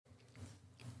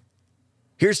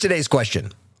Here's today's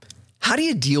question. How do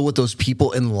you deal with those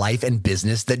people in life and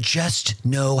business that just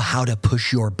know how to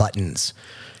push your buttons?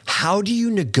 How do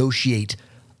you negotiate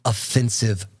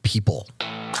offensive people?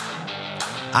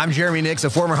 I'm Jeremy Nix, a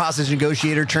former hostage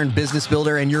negotiator turned business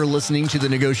builder, and you're listening to the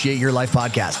Negotiate Your Life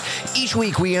podcast. Each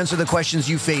week, we answer the questions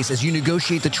you face as you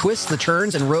negotiate the twists, the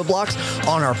turns, and roadblocks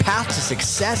on our path to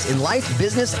success in life,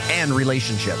 business, and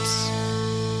relationships.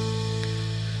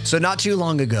 So not too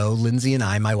long ago, Lindsay and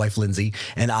I, my wife Lindsay,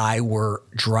 and I were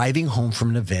driving home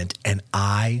from an event, and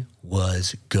I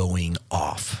was going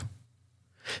off.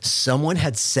 Someone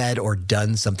had said or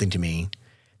done something to me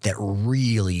that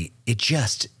really,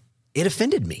 it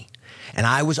offended me. And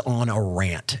I was on a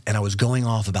rant, and I was going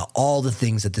off about all the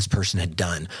things that this person had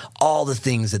done, all the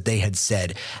things that they had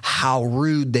said, how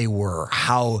rude they were,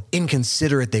 how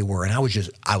inconsiderate they were. And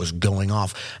I was going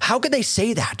off. How could they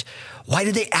say that? Why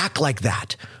did they act like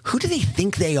that? Who do they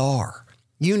think they are?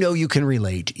 You know, you can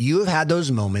relate. You have had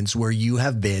those moments where you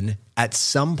have been at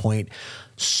some point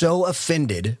so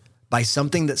offended by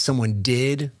something that someone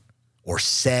did or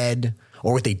said,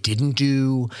 or what they didn't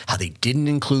do, how they didn't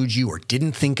include you or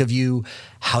didn't think of you,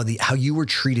 how you were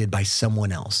treated by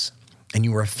someone else, and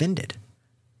you were offended.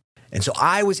 And so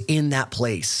I was in that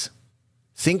place.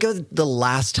 Think of the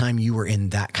last time you were in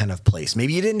that kind of place.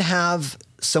 Maybe you didn't have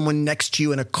someone next to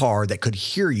you in a car that could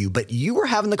hear you, but you were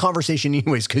having the conversation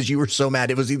anyways because you were so mad.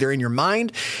 It was either in your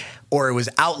mind or it was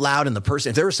out loud, and if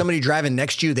there was somebody driving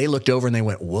next to you, they looked over and they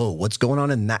went, whoa, what's going on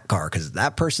in that car? Because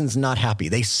that person's not happy.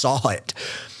 They saw it.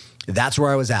 That's where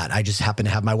I was at. I just happened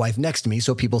to have my wife next to me,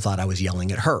 so people thought I was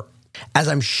yelling at her. As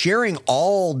I'm sharing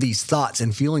all these thoughts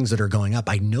and feelings that are going up,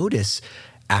 I notice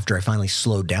after I finally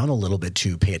slowed down a little bit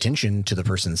to pay attention to the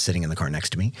person sitting in the car next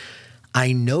to me,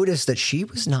 I noticed that she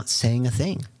was not saying a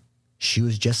thing. She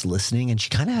was just listening, and she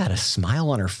kind of had a smile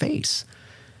on her face.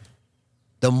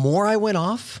 The more I went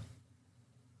off,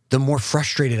 the more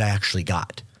frustrated I actually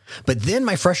got. But then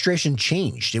my frustration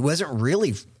changed. I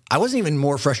wasn't even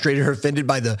more frustrated or offended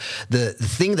by the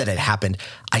thing that had happened.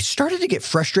 I started to get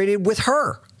frustrated with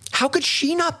her. How could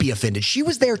she not be offended? She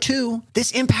was there too.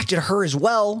 This impacted her as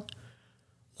well.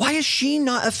 Why is she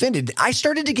not offended? I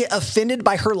started to get offended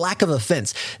by her lack of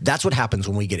offense. That's what happens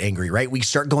when we get angry, right? We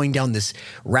start going down this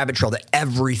rabbit trail that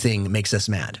everything makes us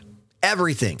mad.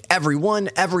 Everything, everyone,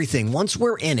 everything. Once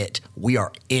we're in it, we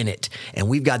are in it. And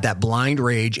we've got that blind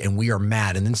rage and we are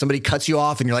mad. And then somebody cuts you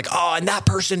off and you're like, oh, and that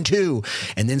person too.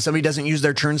 And then somebody doesn't use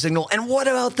their turn signal. And what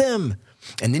about them?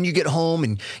 And then you get home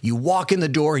and you walk in the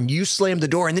door and you slam the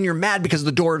door, and then you're mad because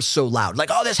the door is so loud. Like,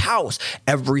 oh, this house.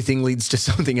 Everything leads to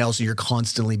something else. You're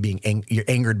constantly you're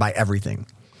angered by everything.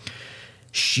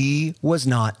 She was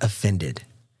not offended.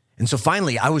 And so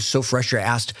finally, I was so frustrated.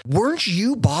 I asked, weren't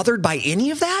you bothered by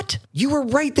any of that? You were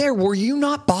right there. Were you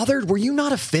not bothered? Were you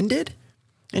not offended?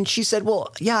 And she said,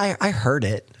 well, yeah, I heard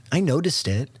it. I noticed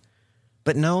it.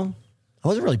 But no, I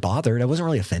wasn't really bothered. I wasn't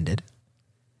really offended.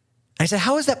 I said,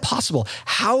 how is that possible?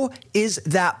 How is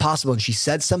that possible? And she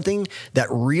said something that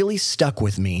really stuck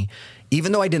with me,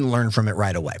 even though I didn't learn from it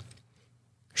right away.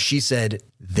 She said,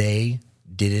 they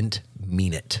didn't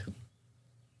mean it.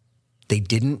 They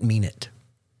didn't mean it.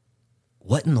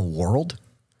 What in the world?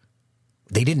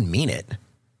 They didn't mean it.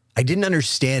 I didn't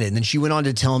understand it. And then she went on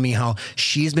to tell me how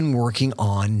she's been working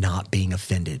on not being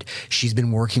offended. She's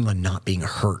been working on not being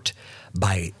hurt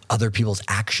by other people's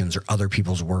actions or other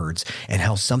people's words, and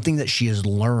how something that she has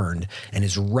learned and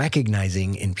is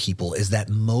recognizing in people is that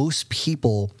most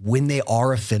people, when they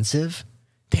are offensive,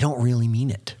 they don't really mean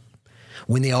it.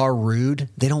 When they are rude,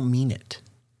 they don't mean it.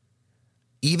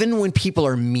 Even when people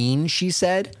are mean, she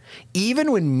said,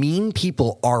 even when mean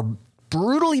people are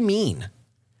brutally mean,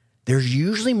 there's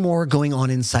usually more going on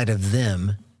inside of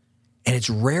them, and it's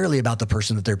rarely about the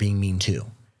person that they're being mean to.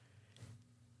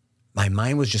 My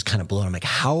mind was just kind of blown. I'm like,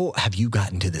 how have you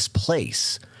gotten to this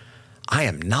place? I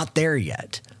am not there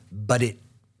yet, but it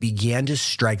began to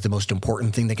strike the most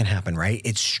important thing that can happen, right?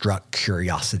 It struck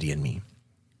curiosity in me.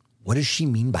 What does she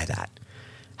mean by that?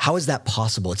 How is that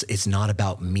possible? It's not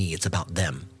about me. It's about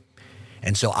them.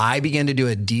 And so I began to do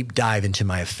a deep dive into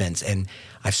my offense, and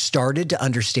I've started to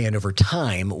understand over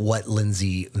time what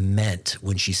Lindsay meant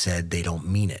when she said they don't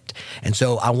mean it. And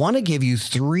so I want to give you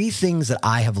 3 things that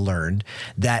I have learned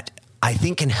that I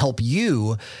think can help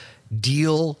you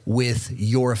deal with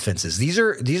your offenses. These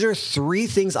are 3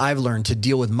 things I've learned to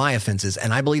deal with my offenses,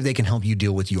 and I believe they can help you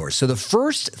deal with yours. So the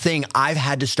first thing I've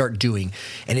had to start doing,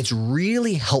 and it's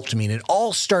really helped me, and it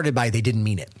all started by they didn't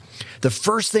mean it. The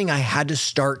first thing I had to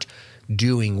start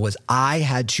doing was I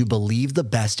had to believe the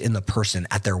best in the person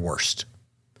at their worst.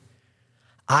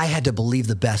 I had to believe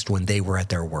the best when they were at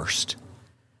their worst.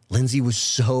 Lindsay was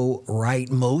so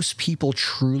right. Most people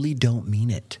truly don't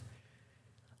mean it.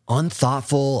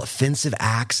 Unthoughtful, offensive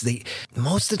acts,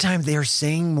 most of the time they are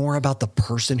saying more about the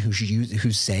person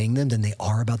who's saying them than they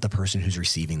are about the person who's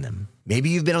receiving them. Maybe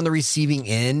you've been on the receiving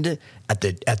end at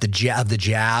the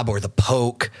jab or the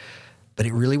poke, but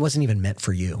it really wasn't even meant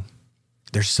for you.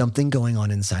 There's something going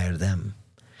on inside of them.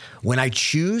 When I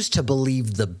choose to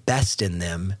believe the best in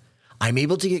them, I'm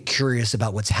able to get curious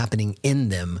about what's happening in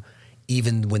them,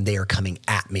 even when they are coming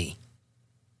at me.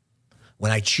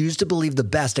 When I choose to believe the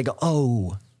best, I go,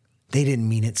 oh, they didn't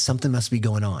mean it. Something must be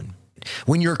going on.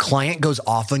 When your client goes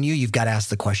off on you, you've got to ask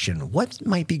the question, what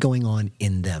might be going on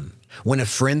in them? When a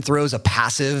friend throws a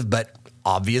passive but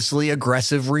obviously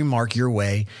aggressive remark your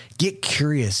way, get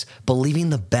curious,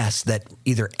 believing the best that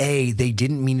either A, they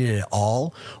didn't mean it at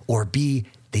all, or B,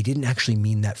 they didn't actually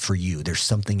mean that for you. There's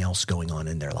something else going on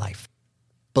in their life.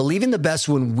 Believing the best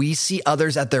when we see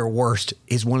others at their worst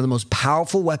is one of the most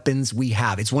powerful weapons we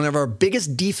have. It's one of our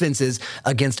biggest defenses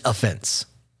against offense.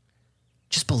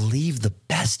 Just believe the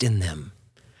best in them.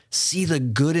 See the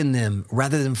good in them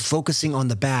rather than focusing on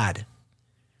the bad.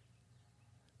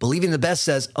 Believing the best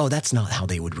says, oh, that's not how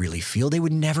they would really feel. They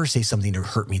would never say something to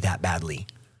hurt me that badly.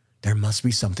 There must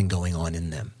be something going on in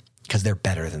them because they're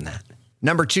better than that.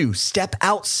 Number 2, step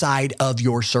outside of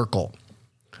your circle.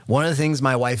 One of the things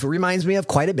my wife reminds me of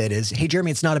quite a bit is, hey,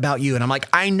 Jeremy, it's not about you. And I'm like,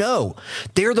 I know.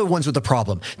 They're the ones with the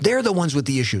problem. They're the ones with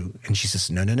the issue. And she says,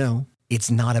 no.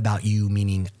 It's not about you,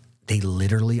 meaning they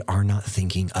literally are not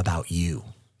thinking about you.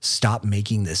 Stop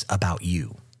making this about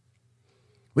you.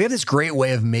 We have this great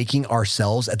way of making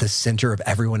ourselves at the center of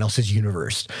everyone else's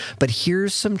universe. But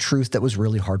here's some truth that was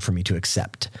really hard for me to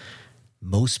accept.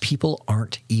 Most people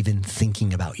aren't even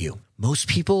thinking about you. Most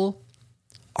people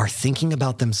are thinking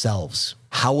about themselves.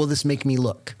 How will this make me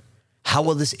look? How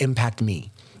will this impact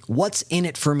me? What's in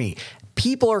it for me?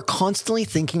 People are constantly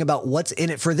thinking about what's in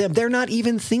it for them. They're not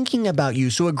even thinking about you.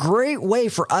 So a great way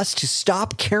for us to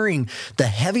stop carrying the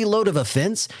heavy load of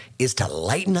offense is to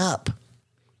lighten up.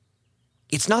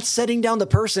 It's not setting down the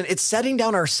person. It's setting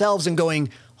down ourselves and going,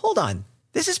 hold on,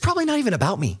 this is probably not even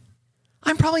about me.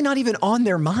 I'm probably not even on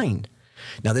their mind.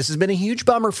 Now, this has been a huge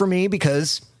bummer for me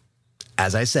because,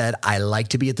 as I said, I like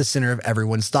to be at the center of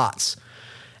everyone's thoughts.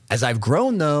 As I've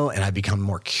grown, though, and I've become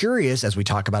more curious, as we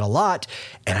talk about a lot,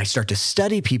 and I start to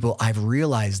study people, I've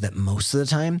realized that most of the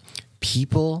time,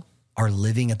 people are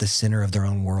living at the center of their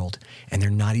own world, and they're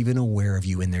not even aware of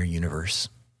you in their universe.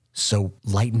 So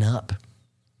lighten up.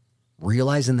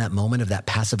 Realize in that moment of that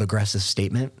passive-aggressive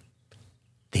statement,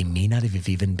 they may not have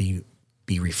even be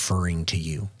referring to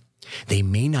you. They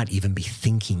may not even be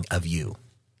thinking of you.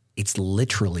 It's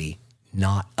literally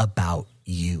not about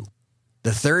you.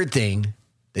 The third thing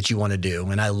that you want to do,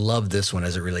 and I love this one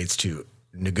as it relates to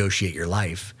negotiate your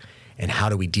life and how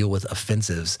do we deal with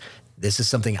offensives. This is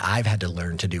something I've had to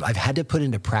learn to do. I've had to put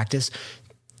into practice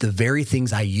the very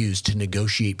things I use to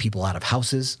negotiate people out of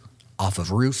houses, off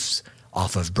of roofs,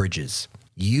 off of bridges.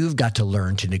 You've got to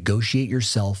learn to negotiate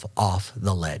yourself off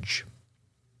the ledge.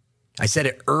 I said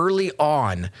it early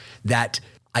on that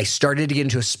I started to get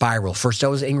into a spiral. First, I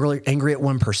was angry at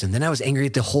one person. Then I was angry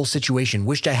at the whole situation.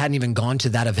 Wished I hadn't even gone to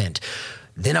that event.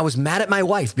 Then I was mad at my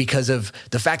wife because of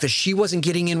the fact that she wasn't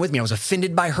getting in with me. I was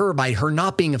offended by her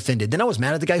not being offended. Then I was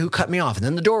mad at the guy who cut me off. And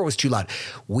then the door was too loud.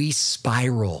 We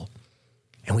spiral.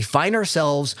 And we find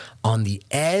ourselves on the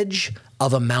edge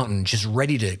of a mountain, just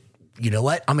ready to, you know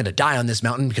what? I'm going to die on this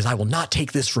mountain because I will not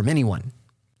take this from anyone.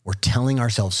 We're telling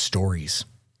ourselves stories.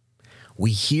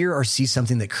 We hear or see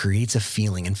something that creates a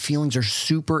feeling, and feelings are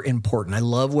super important. I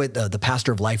love what the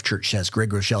pastor of Life Church says,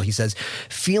 Greg Rochelle. He says,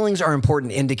 feelings are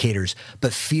important indicators,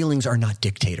 but feelings are not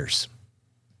dictators.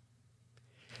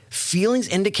 Feelings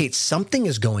indicate something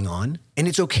is going on, and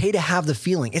it's okay to have the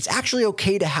feeling. It's actually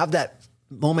okay to have that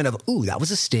moment of, ooh, that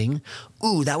was a sting.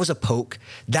 Ooh, that was a poke.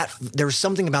 There was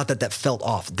something about that felt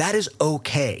off. That is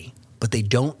okay. But they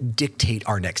don't dictate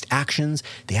our next actions.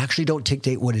 They actually don't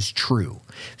dictate what is true.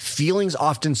 Feelings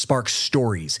often spark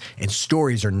stories, and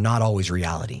stories are not always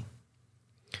reality.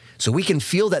 So we can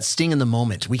feel that sting in the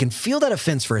moment. We can feel that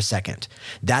offense for a second.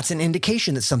 That's an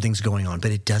indication that something's going on, but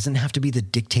it doesn't have to be the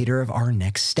dictator of our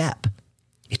next step.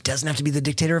 It doesn't have to be the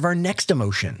dictator of our next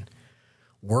emotion.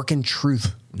 Work in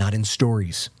truth, not in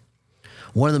stories.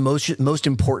 One of the most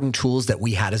important tools that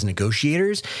we had as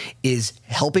negotiators is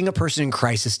helping a person in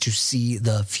crisis to see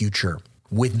the future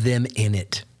with them in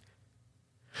it.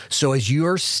 So as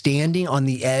you're standing on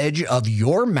the edge of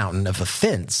your mountain of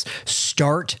offense,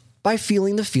 start by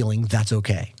feeling the feeling, that's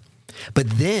okay. But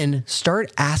then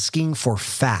start asking for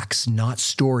facts, not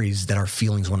stories that our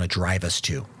feelings want to drive us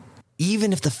to.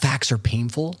 Even if the facts are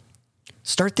painful,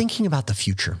 start thinking about the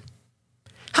future.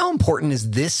 How important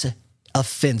is this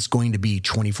offense going to be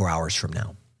 24 hours from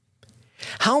now?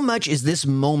 How much is this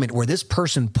moment where this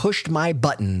person pushed my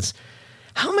buttons,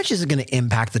 how much is it going to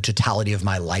impact the totality of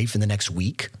my life in the next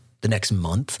week, the next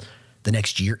month, the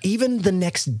next year, even the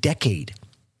next decade?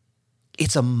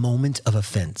 It's a moment of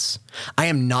offense. I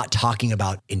am not talking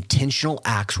about intentional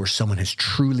acts where someone has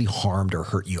truly harmed or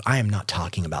hurt you. I am not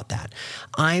talking about that.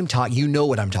 You know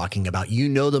what I'm talking about. You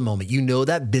know the moment. You know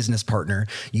that business partner.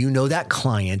 You know that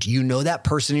client. You know that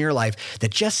person in your life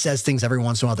that just says things every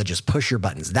once in a while that just push your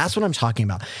buttons. That's what I'm talking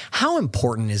about. How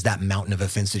important is that mountain of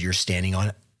offense that you're standing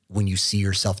on when you see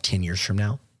yourself 10 years from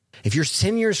now? If you're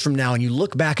 10 years from now and you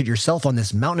look back at yourself on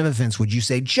this mountain of offense, would you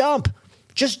say, jump,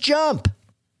 just jump?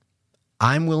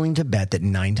 I'm willing to bet that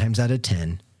 9 times out of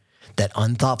 10, that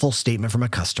unthoughtful statement from a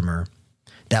customer,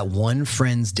 that one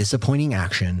friend's disappointing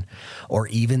action, or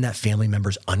even that family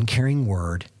member's uncaring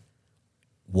word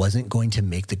wasn't going to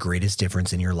make the greatest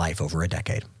difference in your life over a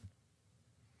decade.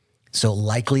 So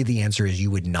likely the answer is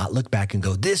you would not look back and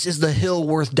go, this is the hill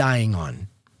worth dying on.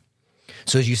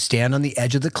 So as you stand on the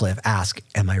edge of the cliff, ask,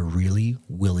 am I really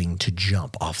willing to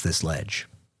jump off this ledge?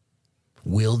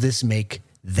 Will this make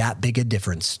that big a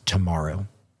difference tomorrow?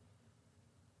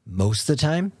 Most of the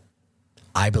time,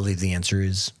 I believe the answer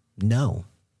is no.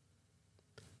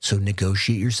 So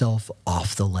negotiate yourself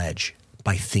off the ledge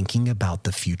by thinking about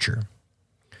the future.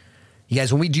 You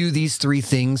guys, when we do these 3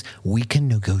 things, we can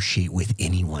negotiate with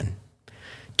anyone.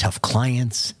 Tough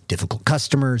clients, difficult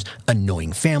customers,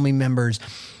 annoying family members,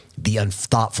 the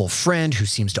unthoughtful friend who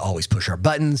seems to always push our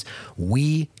buttons.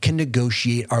 We can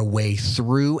negotiate our way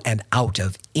through and out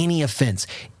of any offense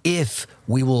if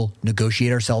we will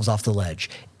negotiate ourselves off the ledge,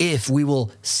 if we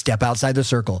will step outside the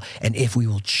circle, and if we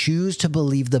will choose to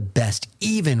believe the best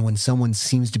even when someone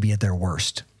seems to be at their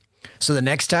worst. So the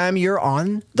next time you're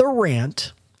on the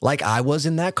rant, like I was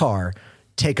in that car,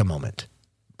 take a moment,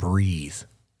 breathe.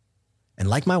 And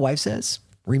like my wife says,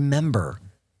 remember,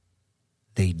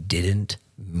 they didn't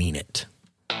mean it.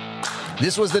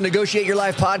 This was the Negotiate Your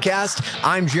Life podcast.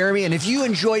 I'm Jeremy, and if you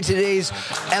enjoyed today's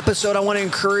episode, I want to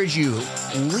encourage you,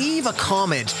 leave a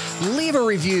comment, leave a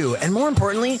review, and more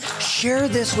importantly, share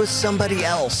this with somebody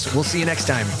else. We'll see you next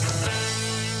time.